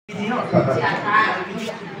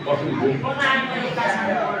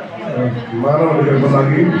मानव अधिकारको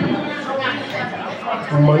लागि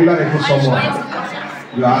महिलाहरूको समूह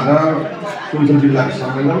यो आज सुनसरी जिल्लाको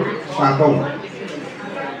सम्मेलन 7औं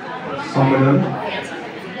सम्मेलन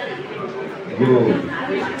यो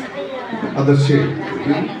अध्यक्ष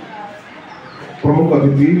प्रमुख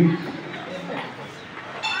अतिथि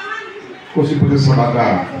कोशी प्रदेश सभाका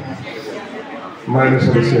माननीय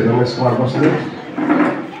सदस्य रमेश कुमार बस्नेत,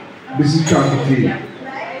 विशिष्ट अतिथि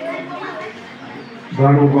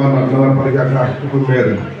नगरपालिकाका उपमेयर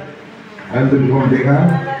आनन्द विक्रम देखा,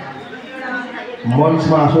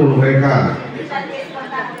 मञ्चमा आसन हुनुभएका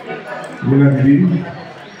मीना दिदी,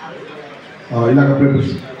 इलाका प्रदेश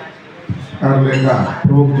कार्यालयका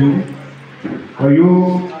प्रमुखज्यू र यो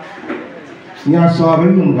यहाँ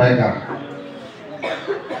सहभागी हुनुभएका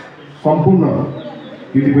सम्पूर्ण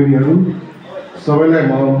दिदीबहिनीहरू सबैलाई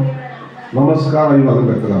म नमस्कार अभिवादन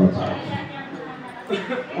व्यक्त गर्न चाहन्छु।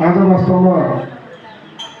 आज वास्तवमा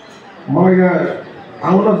मलाई यहाँ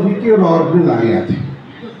आउन निकै रहर पनि लागेको थियो।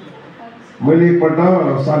 मैले एकपल्ट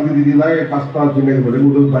शान्ति दिदीलाई पास्ता चिनेको भने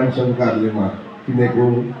उद्योग वाणिज्य सङ्घ कार्यालयमा चिनेको,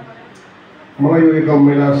 मलाई यो एकल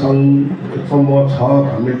महिला सङ्घ समूह छ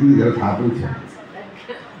भन्ने त्यति धेरै थाहा पनि थियो,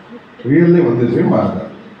 रियलले भन्दैछु है म आज।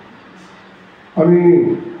 अनि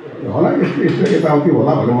होला यस्तो यस्तो यताउति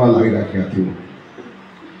होला भनेर मलाई लागिराखेको थियो।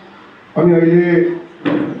 अनि अहिले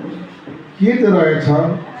के चाहिँ रहेछ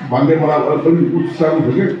भन्ने मलाई अलिक उत्साह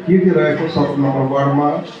थियो कि के चाहिँ रहेको 7 नम्बर वार्डमा।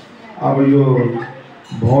 अब यो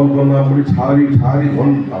भवनको नाम पनि छारी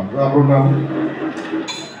भवन राम्रो नाम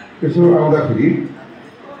यसो आउँदाखेरि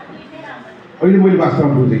अहिले मैले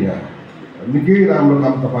वास्तवमा बुझेँ यहाँ निकै राम्रो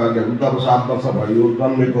काम तपाईँहरूले हुन्छ। अब 7 वर्ष भयो,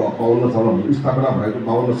 जन्मेको 52 सालमा स्थापना भएको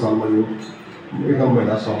 52 सालमा यो एकल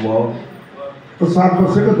महिला समूह त 7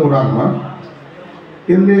 वर्षको दौरानमा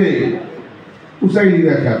यसले उचाइ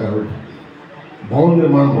लिइराखेका छ। भवन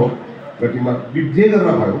निर्माण भयो, गतिमा जे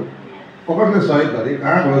गरेर भयो, पकडले सहयोग गरे,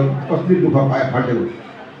 कहाँ भयो, कसले दुःख पाए फाटेको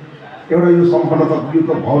एउटा यो सम्पन्न त यो त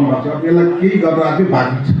भवनमा छ। यसलाई केही गर्न अझै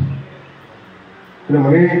बाँकी छ,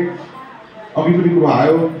 किनभने अघि पनि कुरो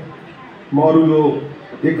आयो। म अरू यो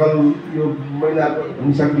एकल यो महिलाको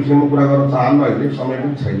हिंसाको विषयमा कुरा गर्न चाहन्न, अहिले समय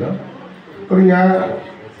पनि छैन। तर यहाँ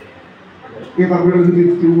यतापट्टि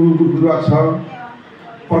बिरुवा छ,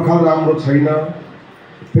 पर्खाल राम्रो छैन।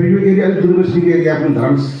 फेरि यो एरिया दुर्वेसिङ एरिया पनि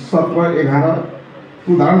धान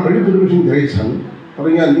 17-11 धानभरि दुर्वेसिङ धेरै छन्। तर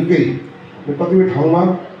यहाँ निकै कतिपय ठाउँमा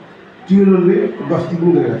चिरोले गस्ती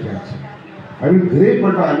पनि गरिराखेका छ। हामी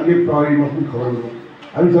धेरैपल्ट हामीले प्रहरीमा पनि खबर गऱ्यौँ,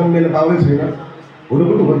 हामीसँग मेरो पावरै छैन, हुनु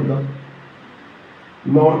पनि हो नि त।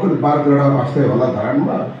 नौको 12 अस्थायी होला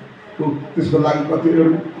धानमा, त्यसको लागि कति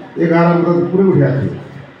 11 त पुरै उठाएको थियो।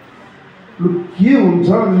 लु के हुन्छ,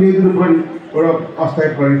 ल्याइदिनु पऱ्यो एउटा अस्थायी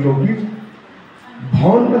प्रहरी चौकी,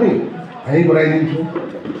 भवन पनि हामी बनाइदिन्छौँ।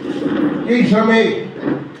 केही समय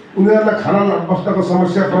उनीहरूलाई खाना बस्नको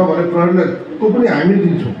समस्या छ भने प्रहरीले त्यो पनि हामी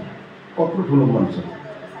दिन्छौँ। कत्रो ठुलो मन छ।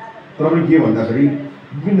 तर पनि के भन्दाखेरि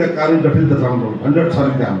विभिन्न कानुन जटिलता छ, हाम्रो झन्झट छ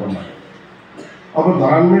नि हाम्रोमा। अब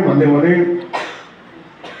धरानमै भन्ने भने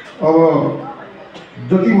अब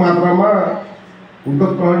जति मात्रामा हुन त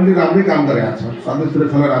प्रहरीले राम्रै काम गरेको छ, शान्ति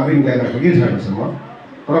सुरक्षालाई राम्रै मिलाइरहेको केही छैन अहिलेसम्म।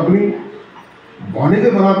 तर पनि भनेको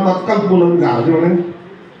बेला तत्काल बोल्न पनि गएको थियो भने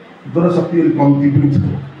जनशक्ति अलिक कम्ती पनि छ।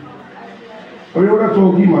 अब एउटा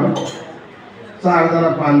चौकीमा 4 जना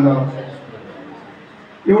 5 जना,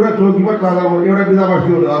 एउटा चौकीमा 4 जना, एउटा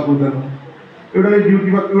बिदाबस्ती अर्को हुँदैन, एउटाले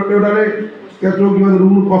ड्युटीमा, एउटाले त्यहाँ चौकीमा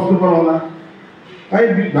रुनु बस्नु पर्यो होला। कहीँ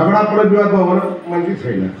झगडा पऱ्यो, विवाद भयो भने मान्छे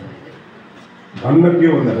छैन। भन्न के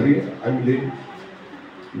हो भन्दाखेरि हामीले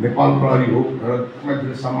नेपाल प्रहरी हो भनेर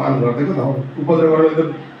मान्छेले सम्मान गरिदिएको त हो। उपद्रव गरेर त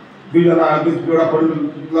 2 जना एउटा प्रहरी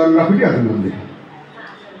नफिटिहाल्छ भन्दै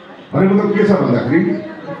भनेको त के छ भन्दाखेरि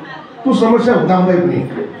त्यो समस्या हुँदाहुँदै पनि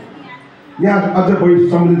यहाँ अझ बढी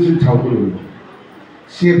संवेदनशील ठाउँ पनि हो।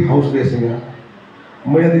 सेफ हाउस रहेछ यहाँ,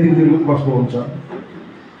 महिला दिदीबहिनीहरू पनि बस्नुहुन्छ।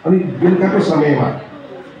 अनि बेलुकाको समयमा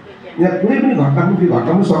यहाँ कुनै पनि घटना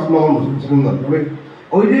पनि सक्नुहुन्न।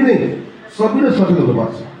 अहिले नै सबैले सचेत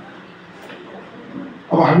हुनुपर्छ।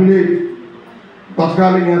 अब हामीले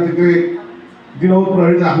तत्कालै यहाँ त्यतिकै दिनहुँ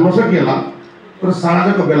प्रहरी राख्न नसकिएला, तर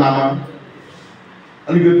साँझको बेलामा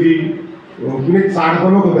अलिकति कुनै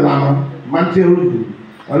चाडपर्वको बेलामा मान्छेहरू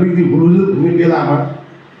अलिकति हुलुहुलु हुने बेलामा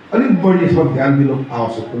अलिक बढी यसमा ध्यान दिनु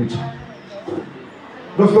आवश्यक पनि छ।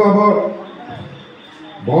 जस्तो अब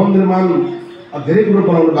भवन निर्माण धेरै कुरो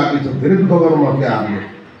बनाउनु बाँकी छ, धेरै दुःख गर्नु पर्छ हामीले।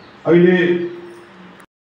 अहिले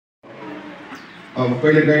अब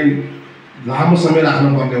कहिलेकाहीँ लामो समय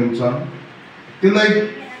राख्नुपर्ने हुन्छ, त्यसलाई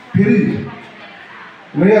फेरि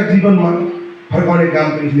नयाँ जीवनमा फर्काउने काम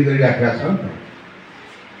त यसले गरिराखेका छ।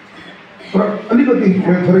 तर अलिकति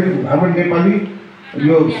थोरै हाम्रो नेपाली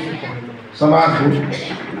यो समाजको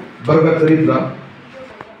वर्ग चरित्र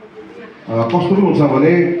कस्तो हुन्छ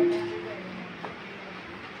भने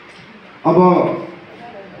अब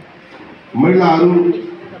महिलाहरू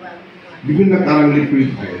विभिन्न कारणले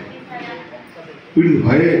पीडित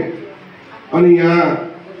भए अनि यहाँ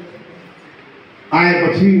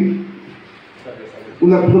आएपछि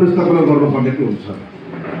उनीहरू पुनर्स्थापना गर्नुपर्ने पनि हुन्छ।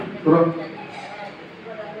 तर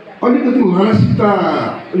अलिकति मानसिकता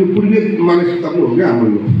यो पूर्वीय मानसिकता पनि हो क्या हाम्रो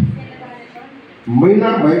यो महिला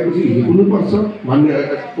भएपछि हुनुपर्छ भन्ने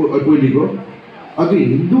पहिलेको। अझ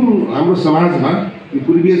हिन्दू हाम्रो समाजमा यो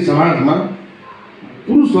पूर्वीय समाजमा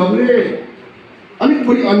पुरुषहरूले अलिक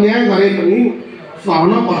बढी अन्याय गरे पनि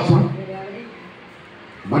सहन पर्छ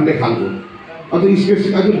भन्ने खालको। अझ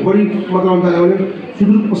स्पेसिफिक अझ बढी मतलब भने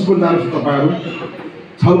सुदूरपश्चिम जानुहोस् तपाईँहरू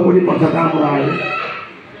छलपट्टि पर्छ कहाँबाट आयो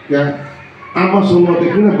त्यहाँ आमा समूहले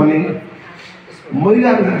किनभने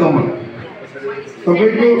महिलाहरूको दमन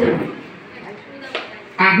तपाईँको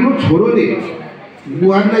आफ्नो छोरोले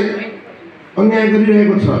बुहारीलाई अन्याय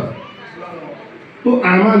गरिरहेको छ त्यो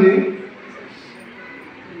आमाले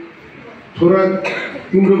छोरा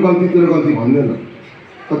तिम्रो गल्ती तेरो गल्ती भन्दैन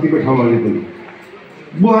कतिपय ठाउँमा पनि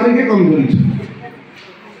बुहारीकै कमजोरी छ।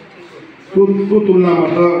 त्यो तुलनामा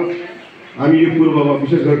त हामी यो पूर्वमा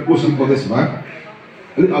विशेष गरी कोशी प्रदेशमा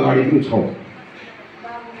अलिक अगाडि पनि छौँ।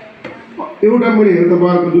 एउटा मैले हेर्दा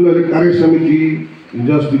तपाईँहरूको जुन अहिले कार्य समिति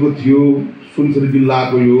हिजो अस्तिको थियो सुनसरी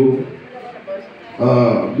जिल्लाको यो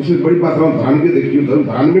विशेष बढी मात्रामा धरानकै देखियो।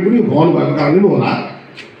 धरानमै पनि भवन भएको कारणले पनि होला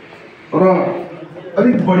तर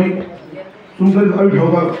अलिक बढी सुनसरी अरू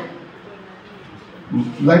ठाउँमा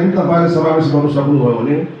लाई पनि तपाईँले समावेश गर्न सक्नुभयो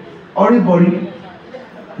भने अलिक बढी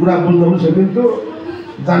कुरा बुझ्न पनि सकिन्थ्यो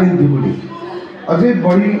जानिन्थ्यो पनि। अझै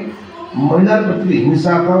बढी महिलाप्रति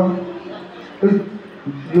हिंसा त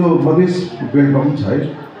यो मधेस बेल्टमा पनि छ है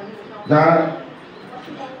जहाँ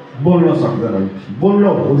बोल्न सक्दैन बोल्न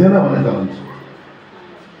हुँदैन भन्ने चलन छ।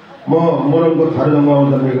 म मोरङको थारू गाउँमा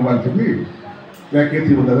जन्मेको मान्छे कि त्यहाँ के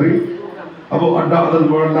थियो भन्दाखेरि अब अड्डा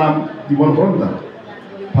अदलबाट नाम दिनु पर्यो नि त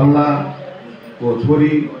फल्नाको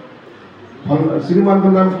छोरी श्रीमानको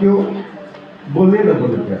नाम के हो बोल्नै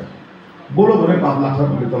नबोल्ने त्यहाँ बोलो भने पाप लाग्छ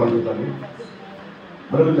भन्ने चलन छ।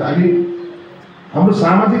 भनेपछि हामी हाम्रो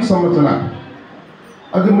सामाजिक संरचना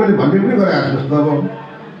अझ मैले भन्ने पनि गराएको छु जस्तो अब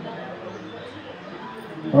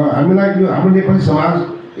हामीलाई यो हाम्रो नेपाली समाज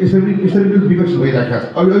यसरी विकसित भइरहेको छ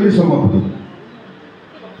अहिलेसम्म पनि।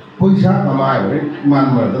 पैसा कमायो भने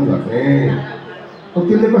मानमर्दन गर्ने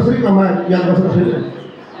त्यसले कसरी कमायो याद गर्छ कसैले।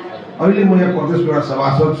 अहिले म यहाँ प्रदेशको एउटा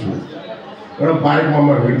सभासद छु एउटा बाइकमा म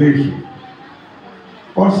हिँड्दैछु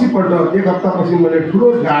पर्सिपल्ट एक हप्तापछि मैले ठुलो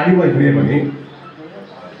गाडीमा हिँडेँ भने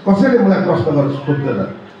कसैले मलाई प्रश्न गरेर सोध्दैन।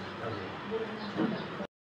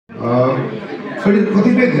 अहिले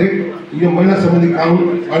कतिपय धेरै यो महिला सम्बन्धी कानुन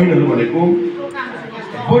ऐनहरू भनेको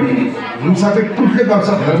बढी हिंसा चाहिँ पुरुषले गर्छ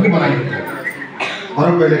भनेर पनि बनाइएको थियो तर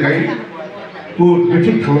कहिलेकाहीँ त्यो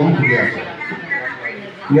बेठिक ठाउँमा पनि पुगेको छ।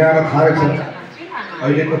 यहाँ थाहा छ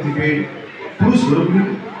अहिले कतिपय पुरुषहरू पनि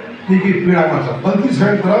केही पीडामा छ गल्ती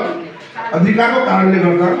छैन तर अधिकारको कारणले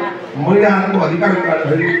गर्दा महिलाहरूको अधिकारको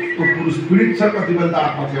कारणले त्यो पुरुष पीडित छ कतिपय त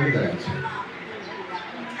आत्महत्या पनि गरेको छ।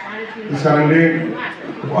 त्यस कारणले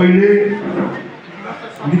अहिले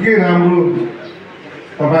निकै राम्रो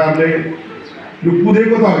तपाईँहरूले यो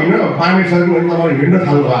कुदेको त होइन पानी सकेको भने तपाईँले हिँड्न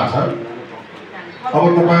थाल्नु भएको छ। अब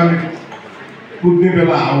तपाईँहरूले कुद्ने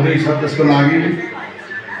बेला आउँदैछ त्यसको लागि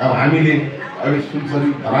अब हामीले अहिले सुनसरी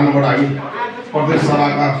धरानबाट हामी प्रदेश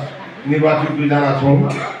सभाका निर्वाचित 2 जना छौँ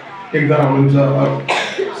एकजना हुनुहुन्छ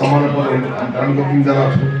समानुपात धरानको 3 जना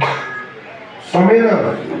छौँ। समय र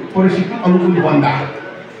परिस्थिति अनुकूल बन्दा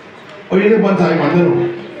अहिले बन्छ हामी भन्दैनौँ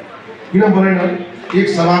किन बनेन। एक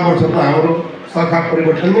सभा वर्ष त हाम्रो सरकार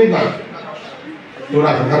परिवर्तन नै गर्छ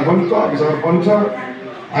एउटा सरकार बन्छ सरकार बन्छ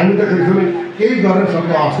हामी त केही गर्न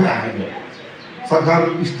सक्ने अवस्था आएन। सरकार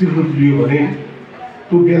स्थिर रूप लियो भने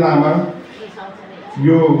त्यो बेलामा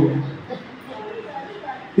यो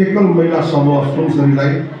एकल महिला समूह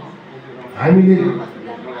सुनसरीलाई हामीले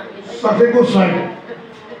सकेको सहयोग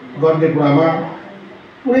गर्ने कुरामा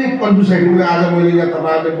कुनै कन्जुसाइ आज मैले यहाँ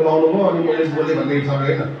तपाईँहरूले बोलाउनु भयो अनि मैले बोलेँ भन्ने हिसाब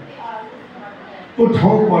होइन। त्यो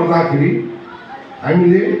ठाउँ पर्दाखेरि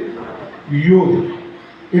हामीले यो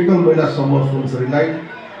एकल महिला समूह सुनसरीलाई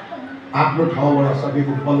आफ्नो ठाउँबाट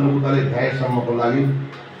सकेको बल र बुदाले भ्याएसम्मको लागि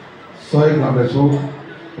सहयोग गर्नेछौँ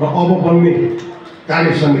र अब बन्ने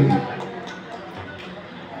कार्य समिति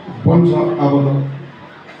बन्छ। अब त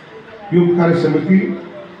यो कार्य समिति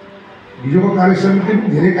हिजोको कार्य समिति पनि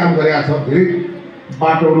धेरै काम गरेको छ धेरै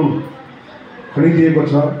बाटोहरू खनिदिएको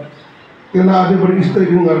छ त्यसलाई अझै बढी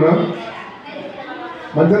स्तरीकरण गरेर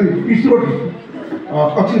भन्दाखेरि पिच रोड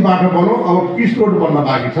कच्ची बाटो बनाऊ, अब पिच रोड बन्न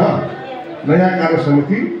बाँकी छ। नयाँ कार्य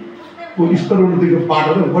समितिको स्तरदेखिको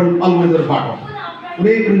बाटो र अलमेजर बाटो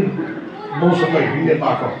कुनै पनि मौसममा हिँड्ने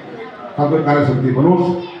बाटो तपाईँ कार्य समिति बनोस्।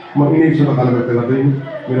 म यिनै शुभकामना व्यक्त गर्दै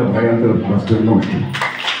मेरो भाइ अन्तर नमस्ते।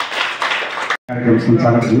 कार्यक्रम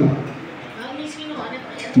सञ्चालकज्यू,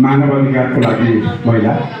 मानव अधिकारको लागि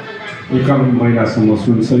महिला एकल महिला समूह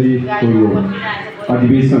सुनसरीको यो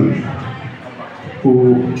अधिवेशनको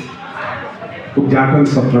उद्घाटन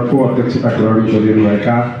सत्रको अध्यक्षता ग्रहण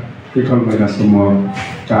गरिरहेका एकल महिला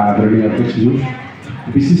समूहका आदरणीय अध्यक्षज्यू,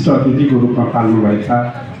 विशिष्ट अतिथिको रूपमा पाल्नुभएका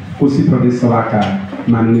कोशी प्रदेश सभाका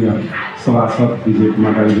माननीय सभासद विजय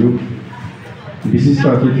कुमार राईज्यू, विशिष्ट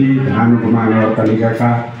अतिथि धान उपमहानगरपालिकाका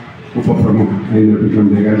उपप्रमुख महेन्द्र विक्रम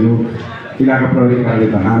देगाज्यू, इलाका प्रहरी कार्यालय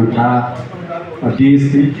धानका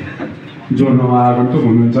डिएसपी जो नवआगन्तुक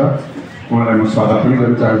हुनुहुन्छ उहाँलाई म स्वागत पनि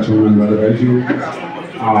गर्न चाहन्छु। महेन्द्र राईज्यू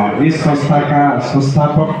यस संस्थाका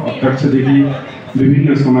संस्थापक अध्यक्षदेखि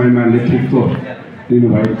विभिन्न समयमा नेतृत्व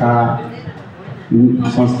लिनुभएका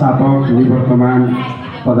संस्थापक निवर्तमान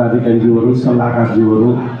पदाधिकारीज्यूहरू, सल्लाहकारज्यूहरू,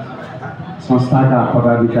 संस्थाका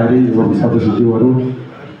पदाधिकारी एवं सदस्यज्यूहरू,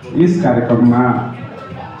 यस कार्यक्रममा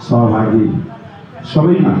सहभागी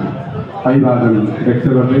सबैमा अभिवादन व्यक्त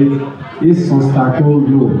गर्दै यस संस्थाको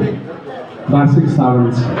यो वार्षिक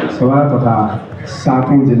साधारण सभा तथा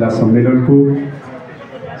 7औं जिल्ला सम्मेलनको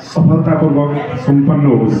सफलतापूर्वक सम्पन्न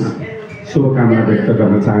होस् शुभकामना व्यक्त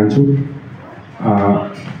गर्न चाहन्छु।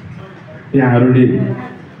 यहाँहरूले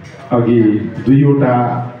अघि 2वटा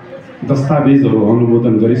दस्तावेजहरू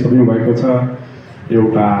अनुमोदन गरिसक्नु भएको छ।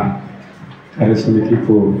 एउटा कार्य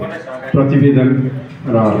समितिको प्रतिवेदन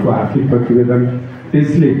र अर्को आर्थिक प्रतिवेदन।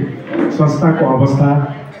 त्यसले संस्थाको अवस्था,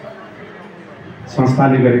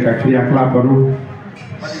 संस्थाले गरेका क्रियाकलापहरू,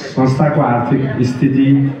 संस्थाको आर्थिक स्थिति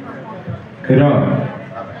र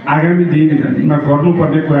आगामी दिनमा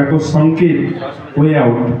गर्नुपर्ने कुराको सङ्केत वे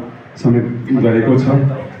आउट समेत गरेको छ।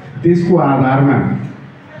 त्यसको आधारमा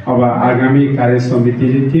अब आगामी कार्य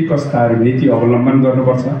समितिले के कस्ता नीति अवलम्बन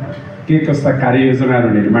गर्नुपर्छ, के कस्ता कार्ययोजनाहरू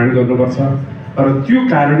निर्माण गर्नुपर्छ र त्यो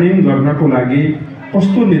कार्यान्वयन गर्नको लागि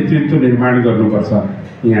कस्तो नेतृत्व निर्माण गर्नुपर्छ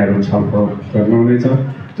यहाँहरू छलफल गर्नुहुनेछ,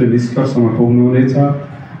 त्यो निष्कर्षमा पुग्नुहुनेछ।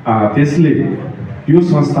 त्यसले यो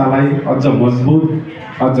संस्थालाई अझ मजबुत,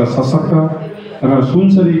 अझ सशक्त र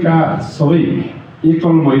सुनसरीका सबै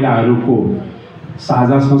एकल महिलाहरूको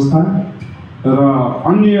साझा संस्था र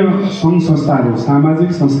अन्य सङ्घ संस्थाहरू,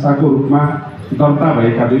 सामाजिक संस्थाको रूपमा दर्ता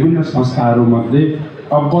भएका विभिन्न संस्थाहरूमध्ये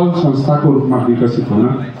अब्बल संस्थाको रूपमा विकसित हुन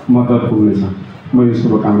मद्दत पुग्नेछ। म यो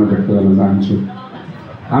शुभकामना व्यक्त गर्न चाहन्छु।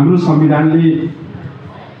 हाम्रो संविधानले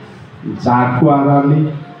जातको आधारले,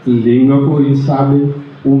 लिङ्गको हिसाबले,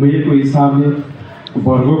 उमेरको हिसाबले,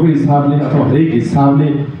 वर्गको हिसाबले अथवा हरेक हिसाबले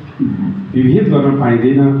विभेद गर्न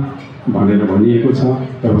पाइँदैन भनेर भनिएको छ,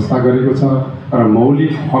 व्यवस्था गरेको छ र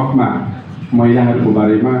मौलिक हकमा महिलाहरूको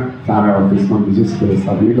बारेमा धारा 38मा विशेष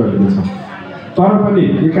व्यवस्था पनि गरेको छ। तर पनि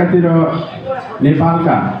एकातिर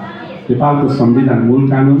नेपालको संविधान, मूल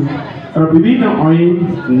कानुन र विभिन्न ऐन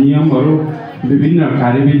नियमहरू, विभिन्न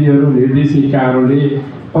कार्यविधिहरू, निर्देशिकाहरूले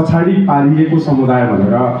पछाडि पारिएको समुदाय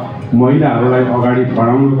भनेर महिलाहरूलाई अगाडि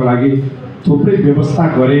बढाउनको लागि थुप्रै व्यवस्था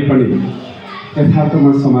गरे पनि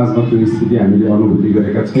यथार्थमा समाजमा त्यो स्थिति हामीले अनुभूति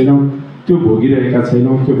गरेका छैनौँ, त्यो भोगिरहेका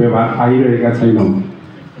छैनौँ, त्यो व्यवहार पाइरहेका छैनौँ।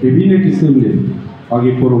 विभिन्न किसिमले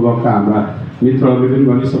अघि पूर्वका हाम्रा मित्रहरूले पनि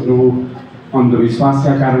भनिसक्नु,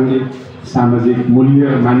 अन्धविश्वासका कारणले, सामाजिक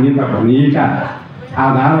मूल्य मान्यता भनिएका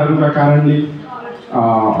आधारहरूका कारणले,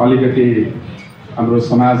 अलिकति हाम्रो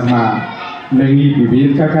समाजमा लैङ्गिक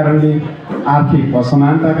विभेदका कारणले, आर्थिक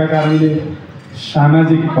असमानताका कारणले,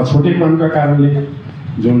 सामाजिक पछौटेपनका कारणले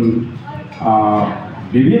जुन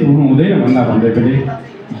विभेद हुनु हुँदैन भन्दै पनि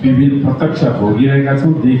विभेद प्रत्यक्ष भोगिरहेका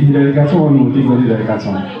छौँ, देखिरहेका छौँ, अनुभूति गरिरहेका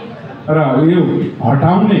छौँ। र यो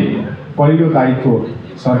हटाउने पहिलो दायित्व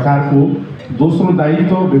सरकारको, दोस्रो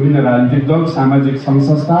दायित्व विभिन्न राजनीतिक दल, सामाजिक सङ्घ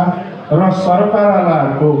संस्था र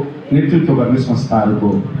सरकारवालाहरूको नेतृत्व गर्ने संस्थाहरूको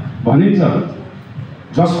भनिन्छ।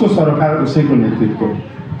 जसको सरकार उसैको नेतृत्व।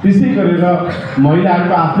 त्यसै गरेर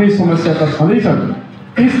महिलाहरूको आफ्नै समस्या त छँदैछन्,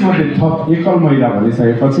 त्यसमध्ये थप एकल महिला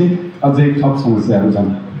भनिसकेपछि अझै थप समस्याहरू छन्।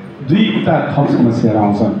 दुईवटा थप समस्याहरू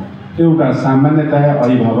आउँछन्। एउटा सामान्यतया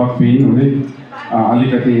अभिभावक विहीन हुने,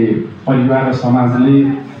 अलिकति परिवार र समाजले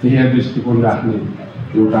हेर दृष्टिकोण राख्ने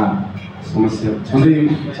एउटा समस्या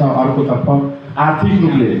छँदैछ। अर्कोतर्फ आर्थिक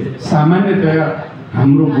रूपले सामान्यतया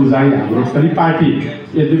हाम्रो बुझाइ, हाम्रो परिपाटी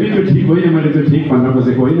यद्यपि त्यो ठिक होइन, मैले त्यो ठिक भन्न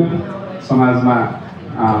खोजेको होइन। समाजमा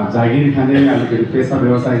जागिर खाने, अलिकति पेसा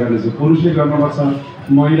व्यवसाय गर्ने चाहिँ पुरुषले गर्नुपर्छ,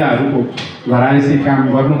 महिलाहरूको घरायसी काम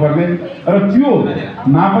गर्नुपर्ने र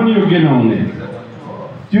त्योमा पनि योग्य नहुने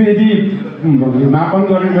त्यो यदि मापन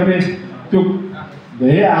गर्यो भने त्यो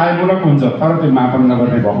धेरै आयोजक हुन्छ, तर त्यो मापन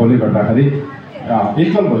नगर्ने भएकोले गर्दाखेरि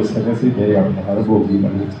एकल भइसकेपछि धेरै अवस्थाहरू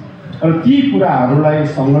भोग्नुपर्ने हुन्छ। र ती कुराहरूलाई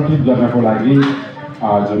सङ्गठित गर्नको लागि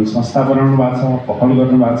जुन संस्था बनाउनु भएको छ, पहल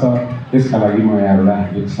गर्नुभएको छ, त्यसका लागि म यहाँहरूलाई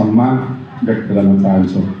हार्दिक सम्मान व्यक्त गर्न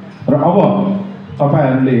चाहन्छु। र अब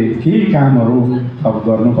तपाईँहरूले केही कामहरू थप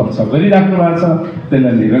गर्नुपर्छ, गरिराख्नु भएको छ,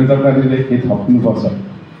 त्यसलाई निरन्तरताले केही थप्नुपर्छ।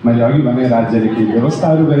 मैले अघि भने राज्यले केही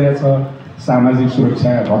व्यवस्थाहरू गरेका छ, सामाजिक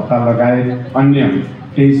सुरक्षा भत्ता लगायत अन्य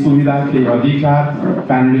केही सुविधा, केही अधिकार,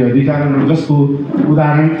 कानुनी अधिकारहरू, जस्तो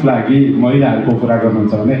उदाहरणको लागि महिलाहरूको कुरा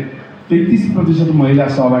गर्नुहुन्छ भने 33% महिला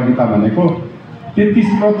सहभागिता भनेको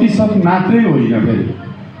 33% मात्रै होइन, फेरि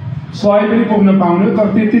 100 पनि पुग्न पाउने हो, तर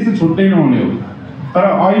 33 चाहिँ छुट्टै नहुने हो। तर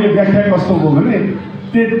अहिले व्याख्या कस्तो भयो भने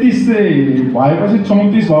 33 भएपछि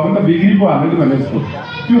 34 भयो भने त बिग्री पो हाल्यो कि भने जस्तो,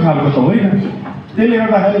 त्यो खालको त होइन। त्यसले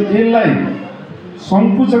गर्दाखेरि यसलाई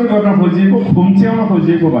सङ्कुचन गर्न खोजिएको, खुम्च्याउन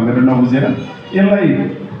खोजिएको भनेर नबुझेर, यसलाई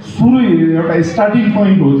सुरु एउटा स्टार्टिङ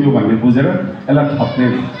पोइन्ट हो त्यो भन्ने बुझेर यसलाई थप्ने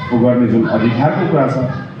गर्ने जुन अधिकारको कुरा छ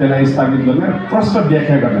त्यसलाई स्थापित गर्ने, प्रष्ट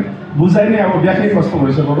व्याख्या गर्ने। बुझाइ नै अब व्याख्या कस्तो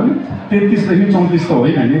भइसक्यो भने 33 देखि 34 त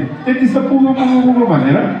होइन नि, 33 त पुग्नु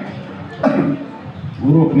भनेर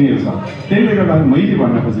रोक्ने छ। त्यसले गर्दा मैले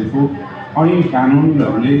भन्न खोजेको ऐन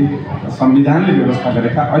कानुनहरूले, संविधानले व्यवस्था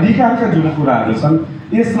गरेका अधिकारका जुन कुराहरू छन्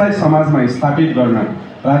यसलाई समाजमा स्थापित गर्न,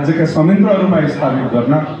 राज्यका संयन्त्रहरूमा स्थापित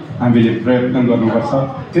गर्न हामीले प्रयत्न गर्नुपर्छ।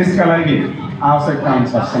 त्यसका लागि आवश्यकता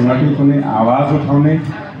अनुसार सङ्गठित हुने, आवाज उठाउने,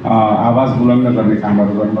 आवाज बुलन्द गर्ने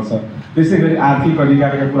कामहरू गर्नुपर्छ। त्यसै गरी आर्थिक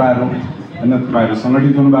अधिकारका कुराहरू होइन, तपाईँहरू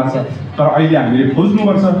सङ्गठित हुनुभएको छ, तर अहिले हामीले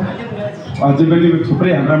खोज्नुपर्छ। अझै पनि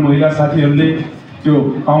थुप्रै हाम्रा महिला साथीहरूले त्यो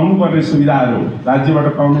पाउनुपर्ने सुविधाहरू, राज्यबाट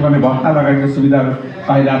पाउनुपर्ने भत्ता लगायतका सुविधाहरू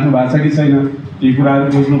पाइराख्नु भएको छ कि छैन, ती कुराहरू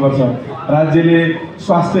खोज्नुपर्छ। राज्यले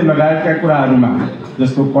स्वास्थ्य लगायतका कुराहरूमा,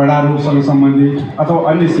 जस्तो पढा रोगसँग सम्बन्धित अथवा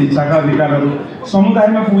अन्य शिक्षाका अधिकारहरू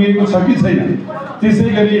समुदायमा पुगेको छ कि छैन, त्यसै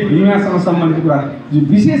गरी बिमासँग सम्बन्धित कुरा,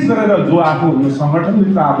 विशेष गरेर जो आफू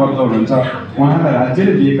सङ्गठनभित्र आबद्ध हुनुहुन्छ उहाँलाई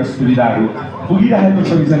राज्यले दिएका सुविधाहरू पुगिरहेको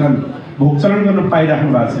छ कि छैन, भोगचरण गर्न पाइराख्नु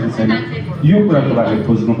भएको छ कि छैन, यो कुरा तपाईँहरूले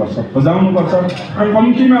खोज्नुपर्छ, खोजाउनुपर्छ। र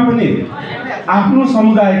कम्तीमा पनि आफ्नो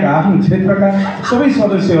समुदायका, आफ्नो क्षेत्रका सबै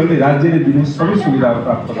सदस्यहरूले राज्यले दिने सबै सुविधाहरू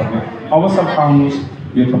प्राप्त गर्ने अवसर पाउनुहोस्,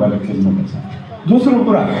 यो तपाईँले खोज्नुपर्छ। दोस्रो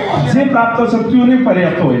कुरा, जे प्राप्त छ त्यो नै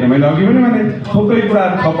पर्याप्त होइन। मैले अघि पनि भने थुप्रै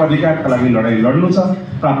कुराहरू, थप अधिकारका लागि लडाइँ लड्नु छ,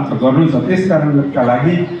 प्राप्त गर्नु छ। त्यस कारणका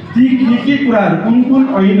लागि ती के कुराहरू, कुन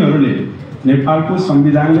ऐनहरूले नेपालको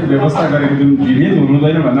संविधानले व्यवस्था गरेको जुन विभेद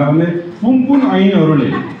हुनुहुँदैन भन्दा भन्दै कुन ऐनहरूले,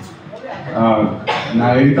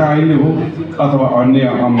 नागरिकता ऐनले हो अथवा अन्य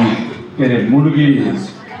के अरे मुलुकी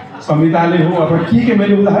संहिताले हो अथवा के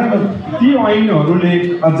मैले उदाहरण, ती ऐनहरूले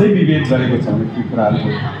अझै विभेद गरेको छ भने ती कुराहरू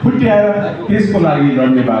फुट्याएर त्यसको लागि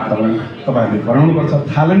लड्ने वातावरण तपाईँहरूले बनाउनुपर्छ,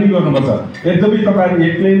 थालनी गर्नुपर्छ। यद्यपि तपाईँहरू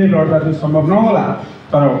एक्लै नै लड्दा त्यो सम्भव नहोला,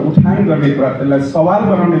 तर उठान गर्ने कुरा, त्यसलाई सवाल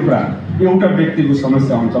बनाउने कुरा, एउटा व्यक्तिको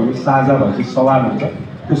समस्या हुन्छ भने साझा भएपछि सवाल हुन्छ,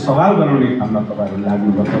 त्यो सवाल बनाउने काममा तपाईँहरू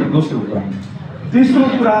लाग्नुपर्छ। दोस्रो कुरा। तेस्रो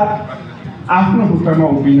कुरा, आफ्नो खुट्टामा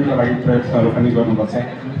उभिनका लागि प्रयत्नहरू पनि गर्नुपर्छ।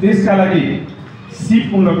 त्यसका लागि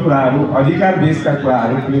सिपमूलक कुराहरू, अधिकार देशका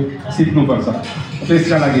कुराहरू पनि सिक्नुपर्छ।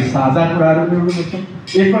 त्यसका लागि साझा कुराहरू पनि गर्नुपर्छ,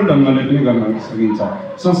 एकल ढङ्गले पनि गर्न सकिन्छ।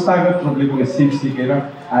 संस्थागत रूपले पनि सिकेर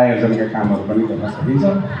आयोजनका कामहरू पनि गर्न सकिन्छ,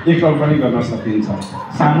 एकल पनि गर्न सकिन्छ।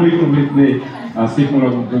 सामूहिक रूपले पनि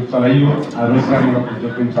सिपमूलक उद्योग चलाइयो, रोजगारमूलक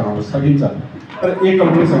उद्योग पनि चलाउन सकिन्छ, तर एकल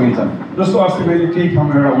पनि सकिन्छ। जस्तो अस्ति मैले केही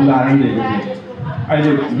ठाउँमा एउटा उदाहरण दिएको थिएँ,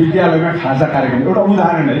 अहिले विद्यालयमा खाजा कार्यक्रम, एउटा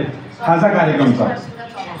उदाहरण है, खाजा कार्यक्रम छ।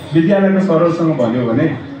 विद्यालयको सरलसँग भन्यो भने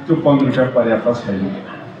त्यो 15 रुपियाँ पर्याप्त छैन।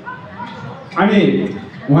 अनि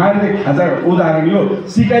उहाँहरूले खाजा, उदाहरण यो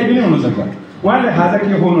सिकाइ पनि हुनसक्छ, उहाँहरूले खाजा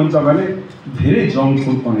के खुवाउनुहुन्छ भने धेरै जङ्क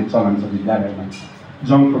फुड पाउने चलन छ विद्यालयमा।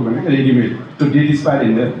 जङ्क फुड भनेको रेडिमेड, त्यो डिस्पायर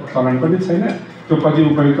हिँड्ने चलन पनि छैन। त्यो कति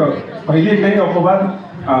उपयुक्त, कहिले काहीँ अपवाद,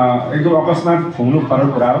 एकदम अकस्मात खुवाउनु फरक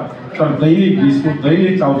कुरा हो, तर दैनिक बिस्कुट,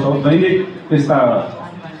 दैनिक चाउचाउ, दैनिक त्यस्ता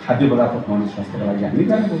खाद्य पदार्थ खुवाउनु स्वास्थ्यको लागि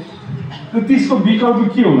हानिकारक हो। त्यसको विकल्प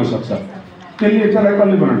के हुनसक्छ, त्यसलाई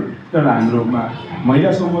कसले बनाउने, तर हाम्रोमा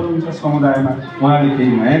महिला समूहहरू हुन्छ समुदायमा, उहाँहरूले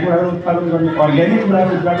केही नयाँ कुराहरू उत्पादन गर्ने, अर्ग्यानिक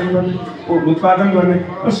कुराहरू उत्पादन गर्ने।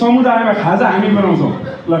 र समुदायमा खाजा हामी बनाउँछौँ,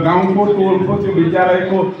 ल गाउँको, टोलको, त्यो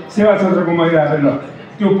विद्यालयको, सेवा क्षेत्रको महिलाहरूले ल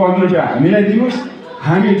त्यो 15 रुपियाँ हामीलाई दिनुहोस्,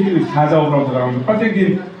 हामी त्यो खाजा उपलब्ध गराउँछौँ, प्रत्येक दिन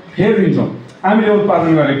फेर दिन्छौँ हामीले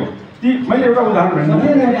उत्पादन गरेको। ती मैले एउटा उदाहरण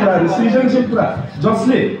नयाँ नयाँ कुराहरू, सृजनशील कुरा,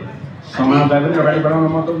 जसले समाजलाई पनि अगाडि बढाउन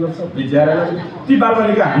मद्दत गर्छ, विद्यालयलाई। ती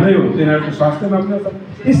बालबालिका हाम्रै हो, तिनीहरूको स्वास्थ्य नभन्छ,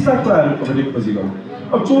 यस्ता कुराहरूको पनि खोजी गर्नु।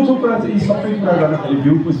 अब चौथो कुरा चाहिँ यी सबै कुरा गर्दाखेरि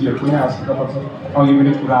भ्यू पुँजीहरूको पनि आवश्यकता पर्छ। अघि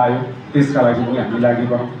पनि कुरा आयो, त्यसका लागि पनि हामी लागि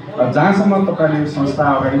गरौँ र जहाँसम्म तपाईँले यो संस्था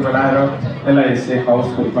अगाडि बढाएर यसलाई सेफ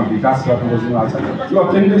हाउसको रूपमा विकास गर्न खोज्नु भएको छ, यो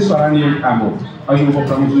अत्यन्तै सराहनीय काम हो। अघि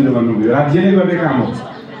उपप्रमुखले भन्नुभयो राज्यले गर्ने काम हो,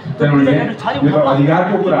 किनभने यो त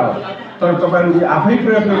अधिकारको कुरा हो। तर तपाईँहरूले आफै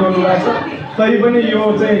प्रयत्न गर्नुभएको छ, तैपनि यो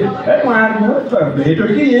चाहिँ उहाँहरूको भेट हो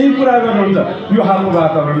कि यही कुरा गर्नुहुन्छ, यो खालको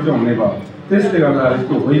वातावरण चाहिँ हुने भयो। त्यसले गर्दाखेरि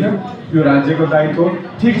त्यो होइन, यो राज्यको दायित्व हो।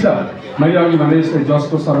 ठिक छ, मैले अघि भने जस्तै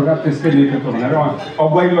जसको सरकार त्यसकै नेतृत्व भनेर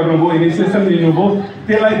अगुवाई गर्नुभयो, इनिसिएसन लिनुभयो,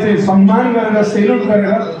 त्यसलाई चाहिँ सम्मान गरेर सेल्युट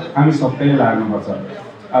गरेर हामी सबैले लाग्नुपर्छ।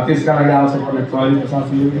 त्यसका लागि आवश्यक पर्ने प्रहरी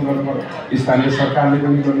प्रशासनले पनि गर्नु पर्यो, स्थानीय सरकारले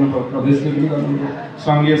पनि गर्नु पर्यो, प्रदेशले पनि गर्नु पर्यो,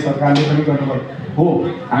 सङ्घीय सरकारले पनि गर्नु पर्यो। हो,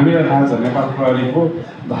 हामीलाई थाहा छ नेपाल प्रहरीको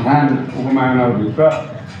धरान उपमहानगरभित्र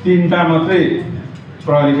 3टा मात्रै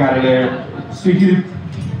प्रहरी कार्यालय स्वीकृत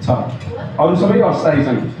छ, अरू सबै अस्थायी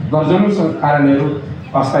छन्। दर्जनौं कार्यालयहरू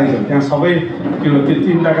अस्थायी छन्। त्यहाँ सबै त्यो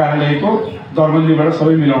 3टा कार्यालयको दरबन्दीबाट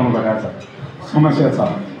सबै मिलाउनु भएको छ। समस्या छ,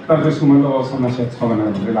 तर त्यसको मतलब अब समस्या छ भनेर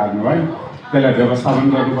मात्रै लाग्नु भएन, त्यसलाई व्यवस्थापन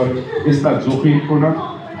गर्नु पर्यो। यस्ता जोखिमपूर्ण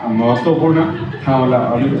महत्त्वपूर्ण ठाउँलाई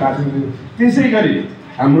अलिक काट्नु। त्यसै गरी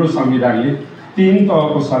हाम्रो संविधानले 3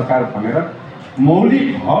 तहको सरकार भनेर मौलिक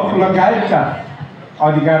हक लगायतका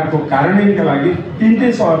अधिकारको कार्यान्वयनका लागि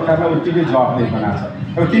 3टै सरकारलाई उत्तिकै जवाफदेही बनाएको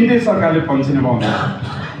छ र 3टै सरकारले पन्छिन पाउँदैन।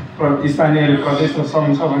 स्थानीय प्रदेश र सङ्घ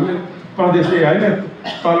छ भने प्रदेशले होइन,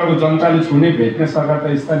 तलको जनताले छुने भेट्ने सरकार त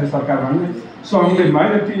स्थानीय सरकार भन्ने, सङ्घले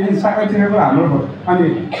होइन तिनीहरूको हाम्रो अनि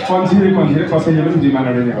पन्छिँदै कसैले पनि जिम्मा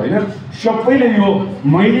नलिने होइन। सबैले यो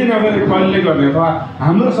मैले नगरे कसले गर्ने अथवा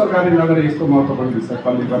हाम्रो सरकारले नगरे यस्तो महत्त्वपूर्ण विषय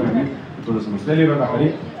कसले गर्ने ठुलो समस्या। त्यसले गर्दाखेरि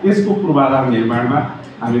यसको पूर्वाधार निर्माणमा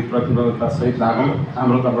हामी प्रतिबद्धतासहित लागौँ।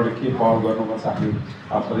 हाम्रो तर्फबाट के पहल गर्नुपर्छ हामी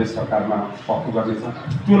प्रदेश सरकारमा पक्कु गर्नेछ।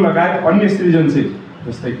 त्यो लगायत अन्य सृजनशील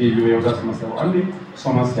जस्तै कि यो एउटा समस्या हो, अन्य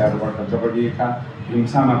समस्याहरूबाट जगडिएका,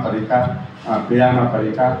 हिंसामा परेका, पीडामा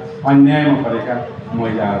परेका, अन्यायमा परेका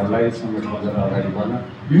महिलाहरूलाई समेत बजेर अगाडि बढ्न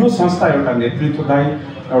यो संस्था एउटा नेतृत्वदायी,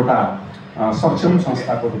 एउटा सक्षम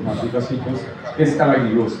संस्थाको रूपमा विकसित होस्। यसका लागि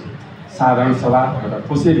यो साधारण सभा एउटा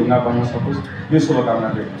खुसी ढुङ्गा बन्न सकोस्, यो शुभकामना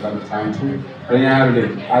व्यक्त गर्न चाहन्छु। र यहाँहरूले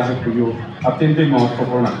आजको यो अत्यन्तै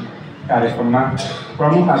महत्त्वपूर्ण कार्यक्रममा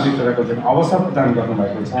प्रमुख अतिथिको जुन अवसर प्रदान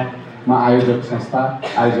गर्नुभएको छ, म आयोजक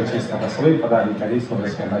संस्थाका सबै पदाधिकारी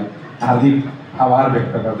सदस्यहरूलाई हार्दिक आभार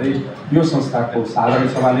व्यक्त गर्दै यो संस्थाको साधारण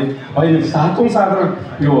सभाले अहिले 7औं साधारण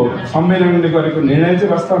यो सम्मेलनले गरेको निर्णय चाहिँ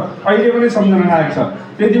वास्तव अहिले पनि सम्झन लायक छ।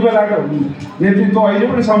 त्यति बेलाको नेतृत्व अहिले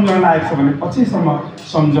पनि सम्झन लायक छ भने पछिसम्म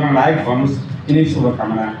सम्झन लायक भन्नुहोस्। यिनै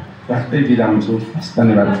शुभकामना राख्दै बिदा हुन्छु।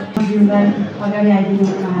 धन्यवाद। अगाडि आइदिनु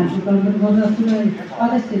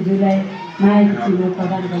सदस्यज्यूलाई मायाज्यूले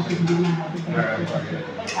प्रदान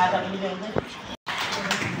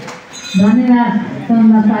धन्यवाद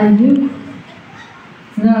सन्ना साईज्यू।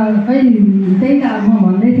 र खै त्यही त म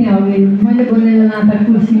भन्दै थिएँ अघि, मैले बोल्ने बेला त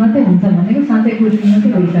कुर्सी मात्रै हुन्छ भनेको, साँच्चै कुर्सी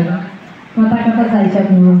मात्रै भइसक्यो, कता कता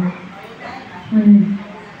जाइसक्नु हो। अनि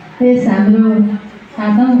त्यस हाम्रो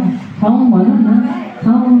 7औं भनौँ न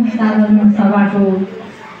 6औं साधारण सभाको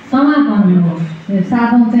समापन हो। यो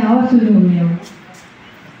 7औं चाहिँ अब सुरु हुने हो।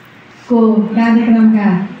 को कार्यक्रमका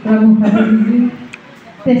प्रमुख अतिथिज्यू,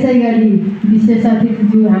 त्यसै गरी विशेष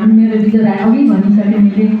अतिथिज्यू हामी मेरो विजय अघि भनिसकेँ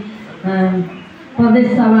मैले, प्रदेश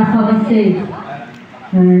सभा सदस्य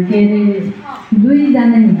के अरे 2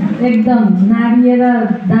 जना एकदम नारिएर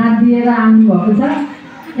दाँत दिएर आउनुभएको छ।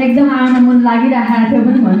 एकदम आउन मन लागिरहेको थियो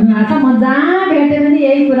पनि भन्नुभएको छ। म जहाँ भेटेँ पनि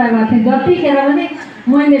यही कुरा गर्थेँ, जतिखेर पनि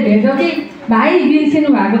मैले भेट्यो कि भाइ बिर्सिनु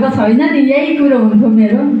भएको त छैन नि, यही कुरो हुन्थ्यो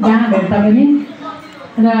मेरो जहाँ भेट्दा पनि।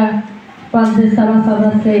 र प्रदेश सभा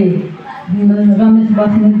सदस्य रमेश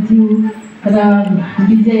बस्नेतज्यू र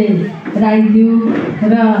विजय राईज्यू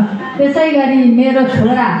र त्यसै गरी मेरो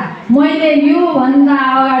छोरा, मैले योभन्दा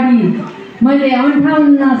अगाडि मैले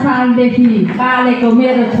 58 सालदेखि पालेको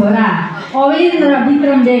मेरो छोरा अविन्द्र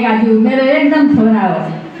विक्रम बेगाज्यू मेरो एकदम छोरा हो।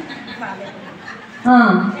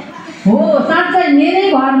 साँच्चै मेरै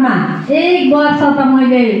घरमा 1 वर्ष त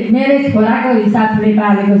मैले मेरै छोराको हिसाबले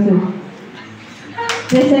पालेको छु।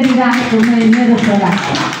 त्यसरी राखेको मेरो छोरा।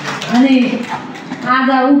 अनि आज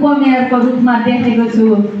उपमेयरको रूपमा देखेको छु,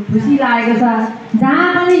 खुसी लागेको छ। जहाँ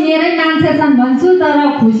पनि मेरै मान्छे छन् भन्छु, तर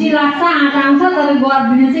खुसी लाग्छ, आँट आउँछ, तर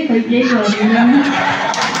गरिदिने चाहिँ खोइ केही गर्दिनँ।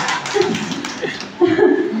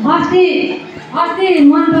 अस्ति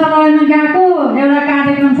मन्त्रालयमा गएको एउटा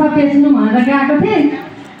कार्यक्रम छ पेच्नु भनेर गएको थिएँ।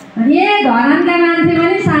 धरानका मान्छे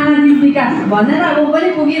पनि सामाजिक विकास भनेर ऊ पनि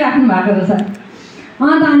पुगिराख्नु भएको रहेछ।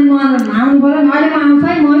 अन्त अनि म आउनु पऱ्यो, अहिले म आउँछ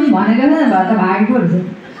है म पनि भनेको छ, भए त भागेको रहेछ।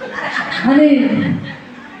 अनि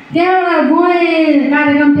त्यहाँबाट गएँ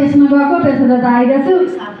कार्यक्रम त्यसमा गएको त्यसबाट त आइरहेको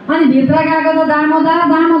छु अनि भित्र गएको त दामोदर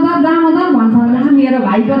दामोदर दामोदर भन्छ होला मेरो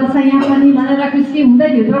भाइको रहेछ यहाँ पनि भनेर खुसी हुँदै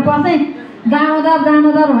भित्र पसेँ दामोदर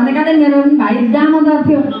दामोदर भनेकाले मेरो पनि भाइ दामोदर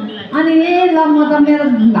थियो अनि ल म त मेरो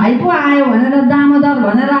भाइ पो आयो भनेर दामोदर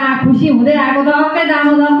भनेर खुसी हुँदै आएको त अर्कै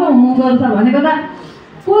दामोदर पो हुँदो रहेछ भनेको त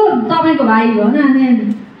को तपाईँको भाइ हो न अनि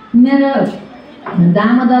मेरो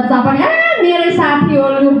दामोदर तपाईँ मेरै साथी हो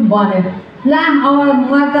लु भन्यो ला अब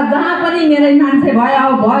म त जहाँ पनि मेरै मान्छे भयो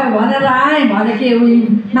अब भयो भनेर आएँ भने के उयो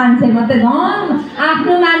मान्छे मात्रै झन्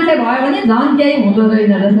आफ्नो मान्छे भयो भने झन् केही हुँदो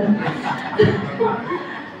रहेन रहेछ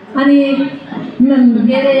अनि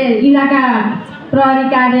के अरे इलाका प्रहरी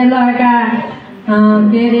कार्यालयका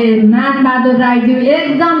के अरे मानबहादुर राईज्यू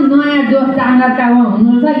एकदम नयाँ जोस जाँगरका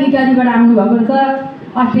हुनुहुन्छ इटालीबाट आउनुभएको रहेछ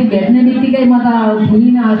अस्ति भेट्ने बित्तिकै म त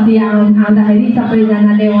थिइनँ अस्ति आउँदाखेरि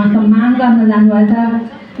सबैजनाले उहाँ सम्मान गर्न जानुभएछ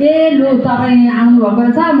ए लु तपाईँ आउनुभएको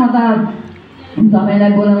रहेछ म त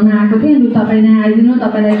तपाईँलाई बोलाउन आएको थिएँ लु तपाईँ नै आइदिनु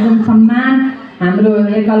तपाईँलाई एकदम सम्मान हाम्रो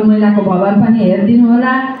एकल महिलाको भवन पनि हेरिदिनु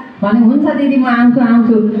होला भने हुन्छ दिदी म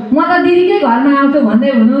आउँछु म त दिदीकै घरमा आउँछु भन्दै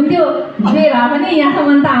हुनुहुन्थ्यो जे भए पनि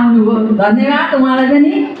यहाँसम्म त आउनुभयो धन्यवाद उहाँलाई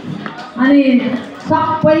पनि अनि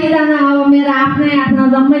सबैजना अब मेरो आफ्ना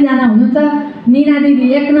जम्मैजना हुनुहुन्छ मिना दिदी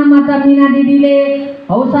एक नम्बर त मिना दिदीले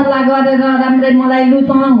हौसला गरेर राम्रै मलाई लु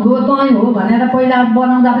तँ हो भनेर पहिला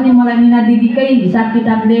बनाउँदा पनि मलाई मिना दिदीकै हिसाब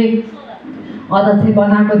किताबले अध्यक्ष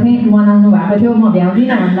बनाउनु भएको थियो म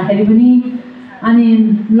भ्याउँदिनँ भन्दाखेरि पनि अनि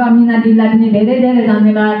ल मिना दिदीलाई पनि धेरै धेरै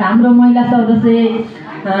धन्यवाद हाम्रो महिला सदस्य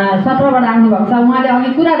 17बाट आउनुभएको छ उहाँले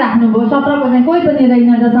अघि कुरा राख्नुभयो 17को चाहिँ कोही पनि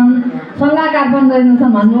रहेनछन् सल्लाहकार पनि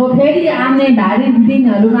रहेनछन् भन्नुभयो फेरि आउने भारी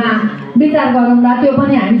दिनहरूमा विचार गरौँला त्यो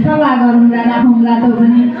पनि हामी सल्लाह गरौँला राखौँला त्यो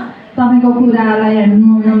पनि तपाईँको कुरालाई हामी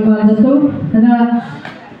मौन गर्दछौँ र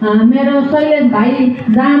मेरो शैलेश भाइ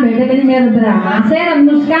जहाँ भेटे पनि मेरो हाँसेर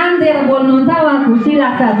मुस्कान दिएर बोल्नुहुन्छ उहाँ खुसी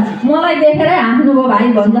लाग्छ मलाई देखेरै हाँस्नुभयो भाइ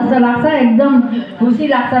भन् जस्तो लाग्छ एकदम खुसी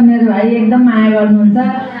लाग्छ मेरो भाइ एकदम माया गर्नुहुन्छ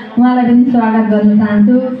उहाँलाई पनि स्वागत गर्न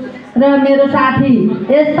चाहन्छु र मेरो साथी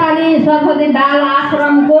यसपालि सरस्वती बाल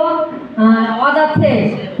आश्रमको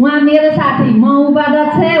अध्यक्ष उहाँ मेरो साथी म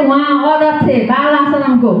उपाध्यक्ष उहाँ अध्यक्ष बाल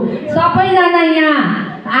आश्रमको सबैजना यहाँ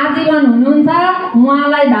आजीवन हुनुहुन्छ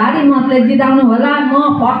उहाँलाई भारी मतले जिताउनु होला म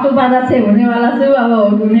फर्स्ट उपाध्यक्ष हुनेवाला छु अब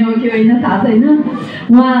हुने हो कि होइन थाहा छैन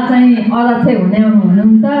उहाँ चाहिँ अध्यक्ष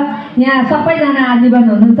हुनुहुन्छ यहाँ सबैजना आजीवन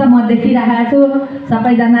हुनुहुन्छ म देखिरहेको छु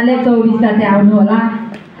सबैजनाले 24 गते आउनु होला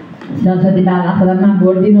सरस्वती बाल आश्रममा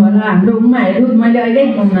भोट दिनु होला हाम्रो उमाहरू मैले अहिले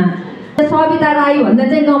सविता राई भन्दा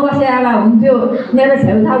चाहिँ नबसे आला हुन्थ्यो मेरो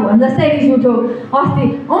छेउछाउ भन्दा जस्तै रिस उठ्यो अस्ति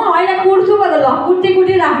अहिले कुर्छु पो त ल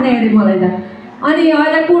कुटी राख्ने अरे मलाई त अनि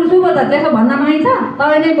अहिले कुर्छु पो त त्यसो भन्न पाइन्छ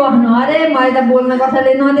तपाईँ नै बस्नु अरे मैले त बोल्न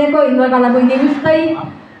कसैले नदिएको इन्द्रकला बहिनी उस्तै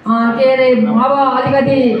के अरे अब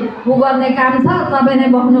अलिकति उ गर्ने काम छ तपाईँ नै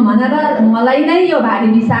बस्नु भनेर मलाई नै यो भारी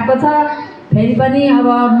बिसाएको छ फेरि पनि अब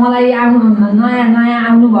मलाई नयाँ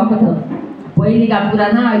आउनुभएको छ पहिलेका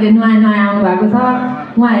पुराना अहिले नयाँ आउनुभएको छ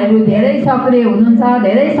उहाँहरू धेरै सक्रिय हुनुहुन्छ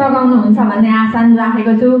धेरै सघाउनुहुन्छ भन्ने आशा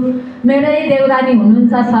राखेको छु मेरै देउरानी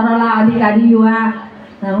हुनुहुन्छ सरला अधिकारी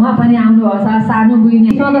उहाँ पनि आउनुभएको छ सानो बहिनी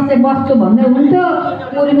सदस्य बस्छु भन्दै हुन्थ्यो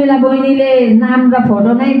उर्मिला बहिनीले नाम र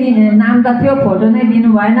फोटो नै नाम त थियो फोटो नै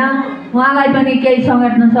दिनु भएन उहाँलाई पनि केही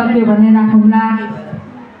समेट्न सक्यो भने राखौँला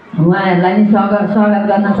उहाँहरूलाई नि स्वागत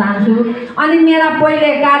गर्न चाहन्छु अनि मेरा पहिले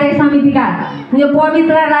कार्य समितिका यो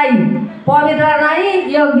पवित्र राई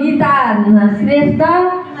यो गीता श्रेष्ठ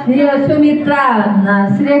यो सुमित्रा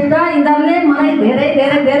श्रेष्ठ यिनीहरूले मलाई धेरै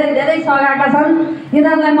धेरै धेरै धेरै सघाएका छन्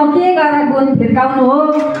यिनीहरूलाई म के गरेर गुण फिर्काउनु हो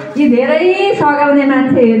यी धेरै सघाउने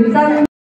मान्छेहरू छन्।